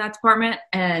hesitant in that department.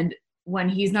 And when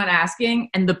he's not asking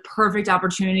and the perfect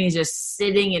opportunity is just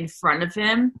sitting in front of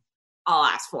him, I'll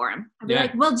ask for him. I'll be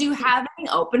like, well, do you have any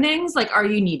openings? Like, are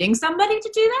you needing somebody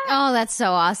to do that? Oh, that's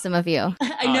so awesome of you.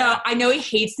 I know he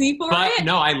hates me for it. But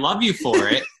no, I love you for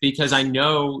it because I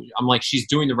know I'm like, she's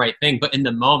doing the right thing. But in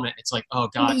the moment, it's like, oh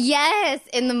God. Yes.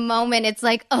 In the moment, it's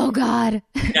like, oh God.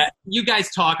 Yeah, you guys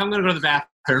talk. I'm going to go to the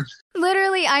bathroom.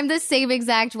 Literally, I'm the same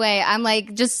exact way. I'm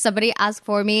like, just somebody ask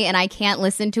for me and I can't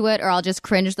listen to it or I'll just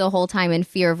cringe the whole time in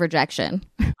fear of rejection.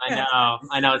 I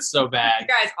know. It's so bad.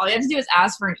 Guys, all you have to do is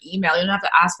ask for an email. You don't have to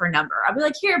ask for a number. I'll be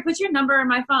like, here, put your number in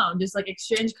my phone. Just like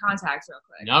exchange contacts real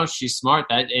quick. No, she's smart.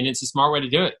 And it's a smart way to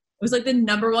do it. It was like the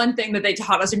number one thing that they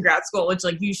taught us in grad school, which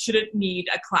like you shouldn't need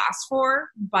a class for,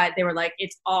 but they were like,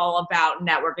 it's all about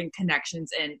networking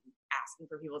connections and asking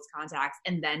for people's contacts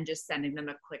and then just sending them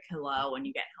a quick hello when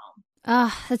you get home.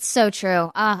 Oh, that's so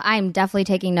true. I'm definitely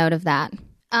taking note of that.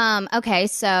 Okay,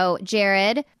 so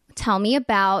Jared, tell me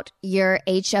about your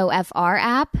HOFR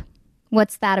app.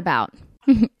 What's that about?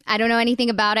 I don't know anything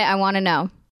about it. I want to know.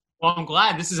 Well, I'm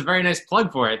glad. This is a very nice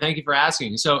plug for it. Thank you for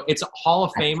asking. So it's a Hall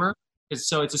of Famer.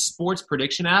 So it's a sports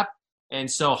prediction app. And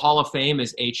so Hall of Fame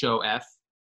is HOF.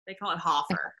 They call it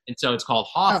Hoffer. And so it's called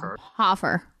Hoffer. Oh,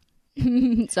 Hoffer.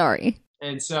 Sorry.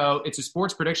 And so it's a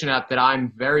sports prediction app that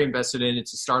I'm very invested in.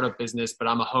 It's a startup business, but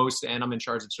I'm a host and I'm in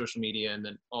charge of social media. And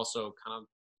then also kind of,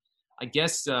 I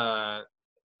guess, I'm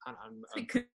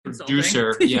a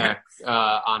producer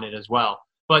on it as well.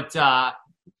 But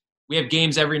we have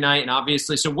games every night. And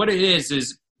obviously, so what it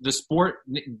is the sport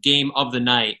game of the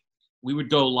night. We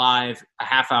would go live a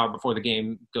half hour before the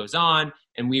game goes on,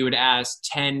 and we would ask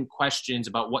 10 questions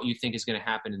about what you think is going to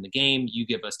happen in the game. You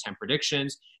give us 10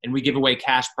 predictions, and we give away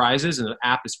cash prizes, and the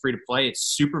app is free to play. It's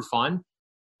super fun.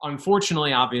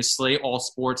 Unfortunately, obviously, all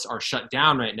sports are shut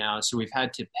down right now, so we've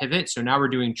had to pivot. So now we're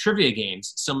doing trivia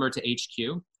games similar to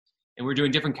HQ, and we're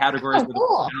doing different categories with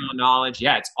general knowledge.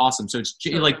 Yeah, it's awesome. So it's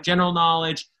like general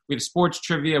knowledge. We have sports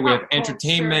trivia. We have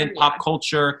entertainment, pop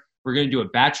culture. We're going to do a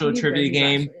Bachelor trivia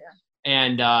game.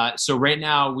 And so right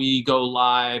now we go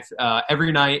live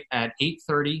every night at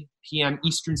 8:30 p.m.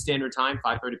 Eastern Standard Time,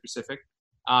 5:30 Pacific.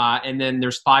 And then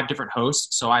there's 5 different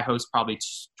hosts. So I host probably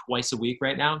twice a week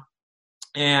right now.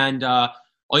 And all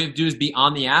you have to do is be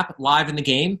on the app, live in the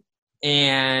game,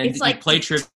 and it's like you play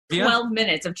trivia. 12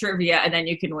 minutes of trivia, and then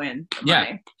you can win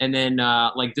money. And then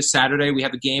like this Saturday we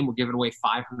have a game. We're giving away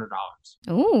 $500.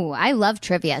 Ooh, I love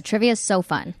trivia. Trivia is so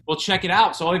fun. Well, check it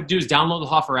out. So all you have to do is download the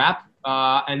Hoffer app.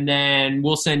 And then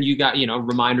we'll send you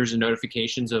reminders and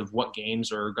notifications of what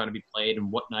games are going to be played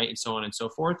and what night and so on and so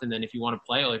forth. And then if you want to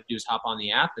play, all you have to do is hop on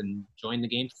the app and join the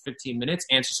game for 15 minutes,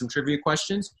 answer some trivia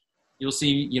questions. You'll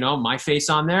see, my face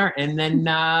on there, and then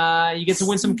you get to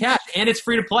win some cash. And it's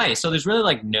free to play, so there's really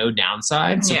like no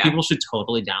downside. So people should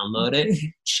totally download it,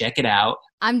 check it out.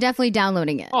 I'm definitely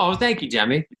downloading it. Oh, thank you,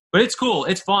 Demi. But it's cool,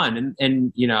 it's fun,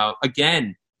 and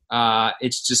again.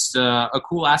 It's just a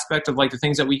cool aspect of like the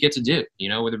things that we get to do,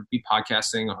 whether it be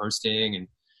podcasting or hosting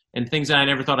and things that I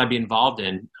never thought I'd be involved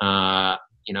in. Now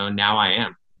I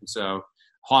am. So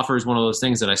Hoffer is one of those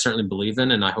things that I certainly believe in,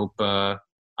 and I hope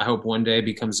one day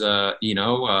becomes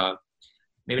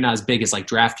maybe Maybe not as big as like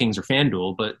DraftKings or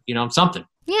FanDuel, but something.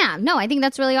 Yeah, no, I think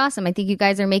that's really awesome. I think you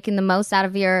guys are making the most out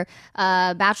of your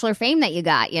Bachelor fame that you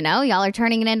got, Y'all are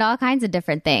turning it into all kinds of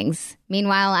different things.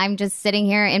 Meanwhile, I'm just sitting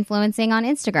here influencing on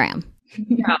Instagram.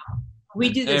 Yeah,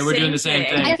 we're doing the same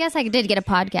thing. I guess I did get a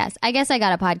podcast. I guess I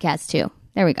got a podcast too.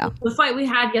 There we go. The fight we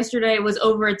had yesterday was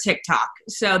over a TikTok.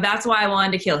 So that's why I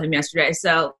wanted to kill him yesterday.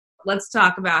 So let's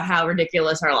talk about how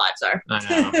ridiculous our lives are.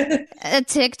 I know.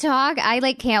 TikTok,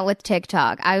 I can't with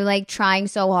TikTok. I trying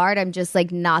so hard. I'm just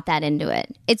not that into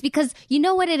it. It's because you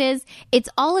know what it is? It's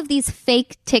all of these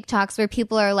fake TikToks where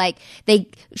people are they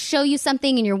show you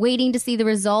something and you're waiting to see the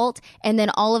result. And then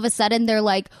all of a sudden they're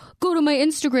like, go to my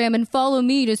Instagram and follow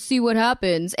me to see what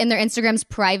happens. And their Instagram's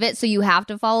private, so you have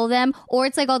to follow them. Or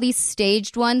it's all these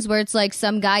staged ones where it's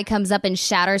some guy comes up and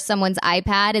shatters someone's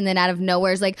iPad and then out of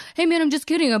nowhere is like, hey man, I'm just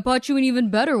kidding. I bought you an even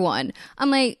better one.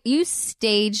 I'm like, you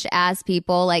staged ass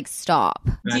people, stop.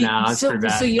 I know, it's pretty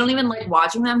bad. So you don't even like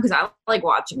watching them? Because I like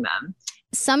watching them.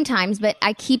 Sometimes, but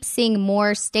I keep seeing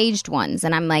more staged ones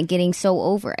and I'm getting so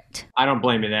over it. I don't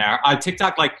blame you there.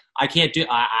 TikTok, I can't do,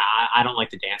 I don't like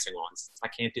the dancing ones. I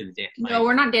can't do the dance. No,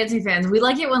 we're not dancing fans. We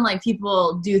like it when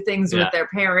people do things with their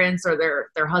parents or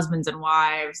their husbands and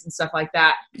wives and stuff like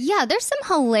that. Yeah, there's some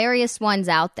hilarious ones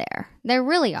out there. There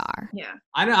really are. Yeah.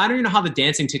 I don't even know how the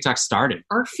dancing TikTok started.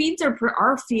 Our feed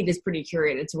is pretty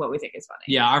curated to what we think is funny.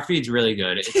 Yeah, our feed's really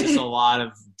good. It's just a lot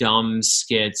of dumb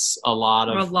skits, a lot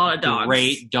of dogs.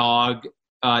 Great dog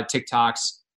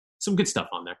TikToks. Some good stuff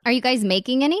on there. Are you guys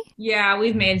making any? Yeah,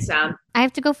 we've made some. I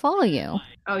have to go follow you.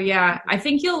 Oh, yeah. I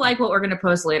think you'll like what we're going to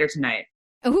post later tonight.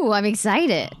 Ooh, I'm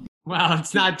excited. Well,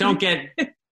 it's not, don't get,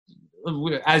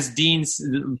 as Dean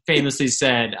famously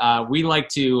said, we like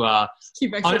to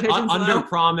keep expectations under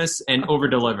promise and over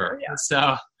deliver. Yeah.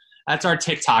 So that's our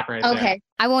TikTok right there. Okay.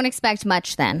 I won't expect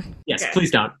much then. Yes, okay. Please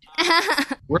don't.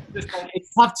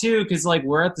 It's tough too because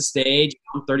we're at the stage.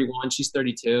 I'm 31, she's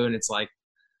 32, and it's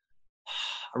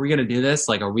are we going to do this?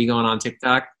 Are we going on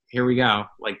TikTok? Here we go.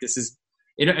 This is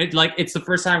it. It's the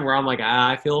first time where I'm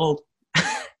I feel old.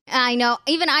 I know.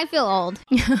 Even I feel old.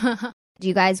 Do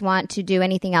you guys want to do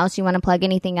anything else? You want to plug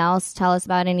anything else? Tell us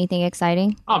about anything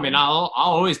exciting? I mean, I'll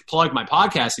always plug my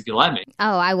podcast if you let me.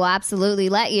 Oh, I will absolutely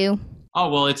let you. Oh,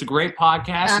 well, it's a great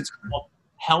podcast. It's called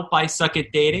Help I Suck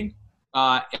at Dating.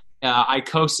 I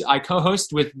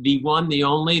co-host with the one, the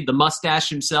only, the mustache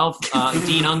himself,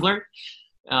 Dean Ungler.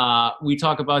 We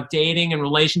talk about dating and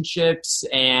relationships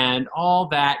and all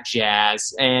that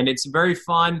jazz. And it's very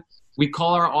fun. We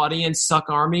call our audience Suck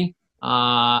Army.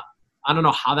 I don't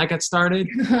know how that got started,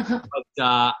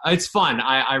 but it's fun.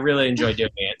 I really enjoy doing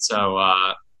it. So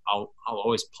I'll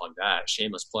always plug that.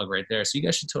 Shameless plug right there. So you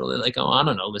guys should totally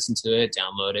listen to it,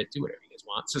 download it, do whatever you guys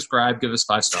want. Subscribe, give us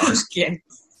 5 stars. Yeah.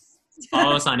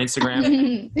 Follow us on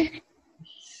Instagram.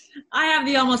 I have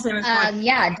the Almost Famous podcast.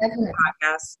 Yeah, definitely.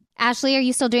 Podcast. Ashley, are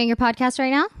you still doing your podcast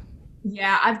right now?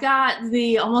 Yeah, I've got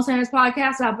the Almost Famous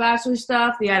podcast about Bachelor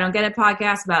stuff, the I Don't Get It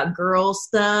podcast about girl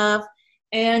stuff.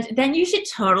 And then you should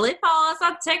totally follow us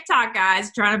on TikTok,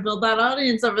 guys. Trying to build that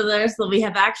audience over there so we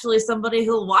have actually somebody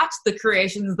who'll watch the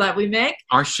creations that we make.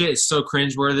 Our shit is so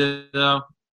cringeworthy, though.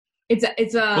 It's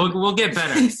a. We'll get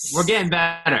better. We're getting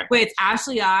better. Wait, it's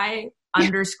Ashley I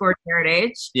 _ Jared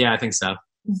H. Yeah, I think so.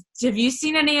 Have you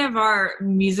seen any of our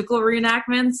musical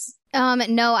reenactments?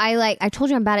 No, I told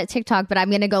you about it TikTok, but I'm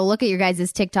going to go look at your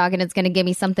guys' TikTok and it's going to give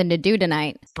me something to do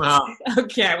tonight. Well,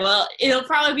 okay, well, it'll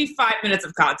probably be 5 minutes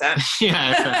of content.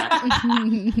 Yeah.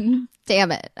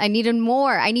 Damn it. I need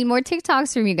more. I need more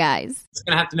TikToks from you guys. It's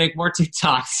going to have to make more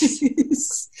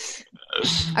TikToks.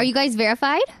 Are you guys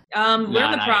verified? We're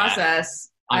in the process.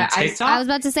 On TikTok? I was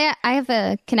about to say I have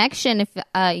a connection if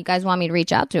you guys want me to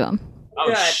reach out to him. Oh,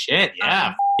 good. Shit.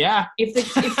 Yeah. Yeah. If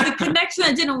the connection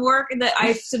that didn't work that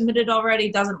I submitted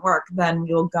already doesn't work, then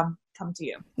we'll come to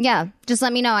you. Yeah. Just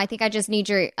let me know. I think I just need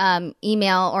your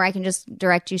email or I can just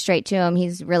direct you straight to him.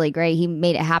 He's really great. He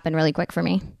made it happen really quick for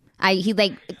me. He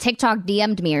TikTok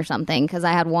DM'd me or something because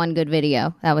I had one good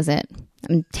video. That was it.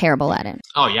 I'm terrible at it.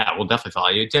 Oh yeah, we'll definitely follow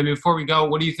you. Demi, before we go,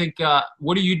 what do you think?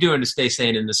 What are you doing to stay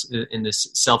sane in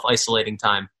this self-isolating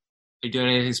time? Are you doing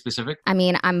anything specific? I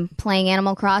mean, I'm playing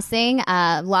Animal Crossing,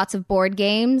 lots of board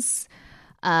games,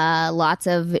 lots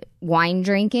of wine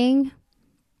drinking,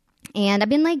 and I've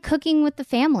been cooking with the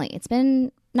family. It's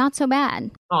been not so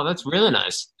bad. Oh, that's really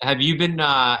nice. Have you been?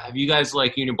 Have you guys you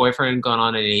and your boyfriend gone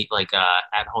on any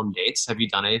at-home dates? Have you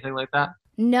done anything like that?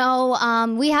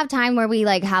 No, we have time where we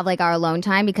like have like our alone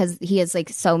time because he has like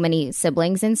so many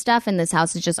siblings and stuff, and this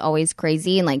house is just always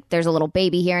crazy, and like there's a little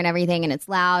baby here and everything, and it's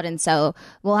loud, and so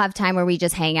we'll have time where we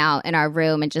just hang out in our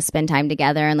room and just spend time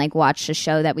together and like watch a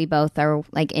show that we both are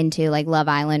like into, like Love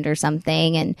Island or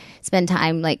something, and spend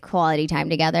time like quality time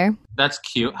together. That's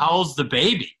cute. How old's the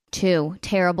baby? 2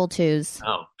 terrible 2s.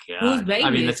 Oh God. Whose baby I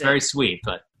mean, is that's it? very sweet,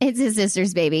 but It's his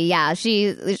sister's baby. Yeah,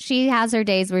 she has her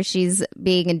days where she's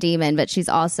being a demon, but she's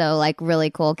also like really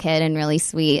cool kid and really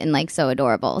sweet and like so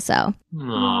adorable. So Oh,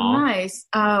 aw. nice.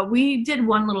 We did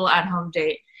one little at-home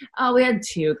date. We had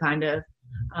 2, kind of.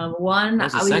 One. What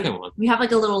was the we, second one? We have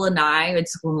like a little lanai.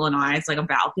 It's a little lanai. It's like a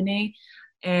balcony.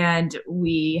 And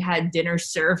we had dinner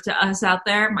served to us out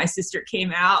there. My sister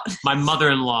came out. My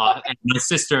mother-in-law and my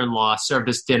sister-in-law served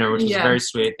us dinner, which was Yeah. very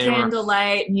sweet.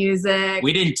 Candlelight, music.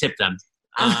 We didn't tip them.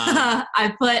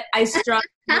 I strung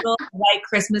little white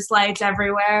Christmas lights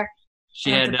everywhere.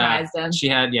 She I had, surprised them.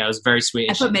 it was very sweet.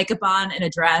 I And put makeup on and a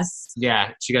dress.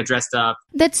 she got dressed up.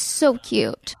 that's so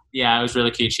cute. Yeah, it was really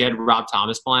cute. She had Rob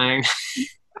Thomas playing.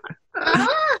 My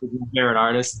favorite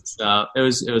artist. So it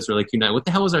was really cute night. What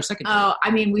the hell was our second date? Oh,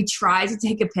 I mean, we tried to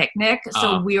take a picnic.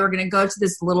 So Oh. we were going to go to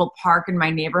this little park in my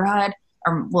neighborhood,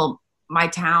 or my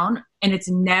town, and it's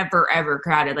never, ever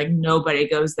crowded. Like nobody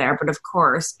goes there. But of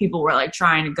course, people were like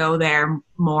trying to go there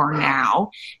more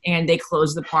now, and they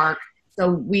closed the park. So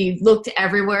we looked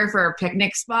everywhere for a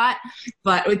picnic spot,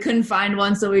 but we couldn't find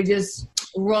one. So we just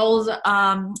rolled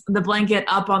the blanket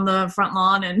up on the front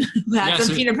lawn and had Yeah, some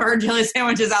so- peanut butter and jelly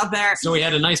sandwiches out there. So we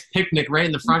had a nice picnic right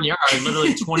in the front yard,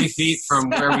 literally 20 feet from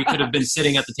where we could have been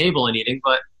sitting at the table and eating,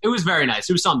 but it was very nice.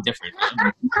 It was something different.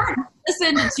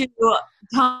 Listen to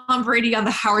Tom Brady on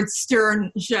the Howard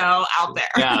Stern show out there.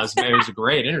 Yeah, it was a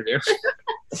great interview.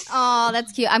 Oh,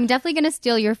 that's cute. I'm definitely gonna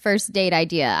steal your first date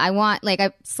idea. I want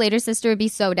Slater's sister would be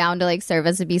so down to like serve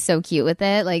us. Would be so cute with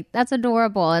it. Like that's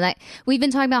adorable. And we've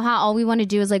been talking about how all we want to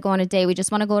do is like go on a date. We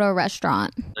just want to go to a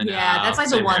restaurant. I know, Yeah, that's like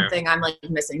the same one here. thing I'm like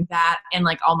missing. That and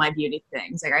like all my beauty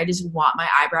things. Like I just want my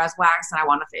eyebrows waxed and I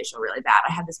want a facial really bad.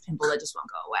 I have this pimple that just won't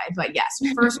go away. But yes,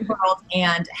 first world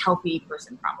and healthy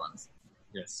person problems.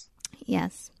 Yes.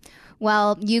 Yes.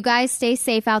 Well, you guys stay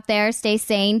safe out there. Stay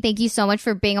sane. Thank you so much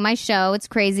for being on my show. It's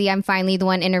crazy. I'm finally the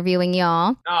one interviewing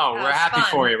y'all. Oh, That we're was happy fun.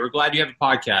 for you. We're glad you have a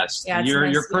podcast. Yeah, it's your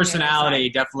nice your seeing you personality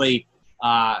definitely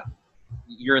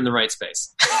you're in the right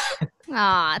space.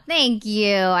 Aw, thank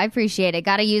you. I appreciate it.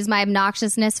 Got to use my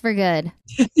obnoxiousness for good.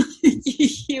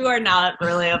 You are not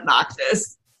really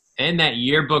obnoxious. And that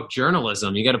yearbook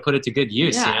journalism, you got to put it to good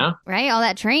use, Yeah. you know? Right? All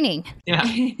that training. Yeah.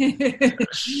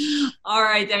 All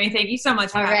right, Demi, thank you so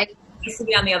much. All right. Nice to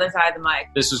be on the other side of the mic.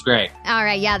 This was great. All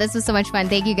right. Yeah, this was so much fun.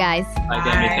 Thank you guys. Bye,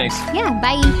 Demi. Bye. Thanks. Yeah,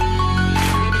 bye.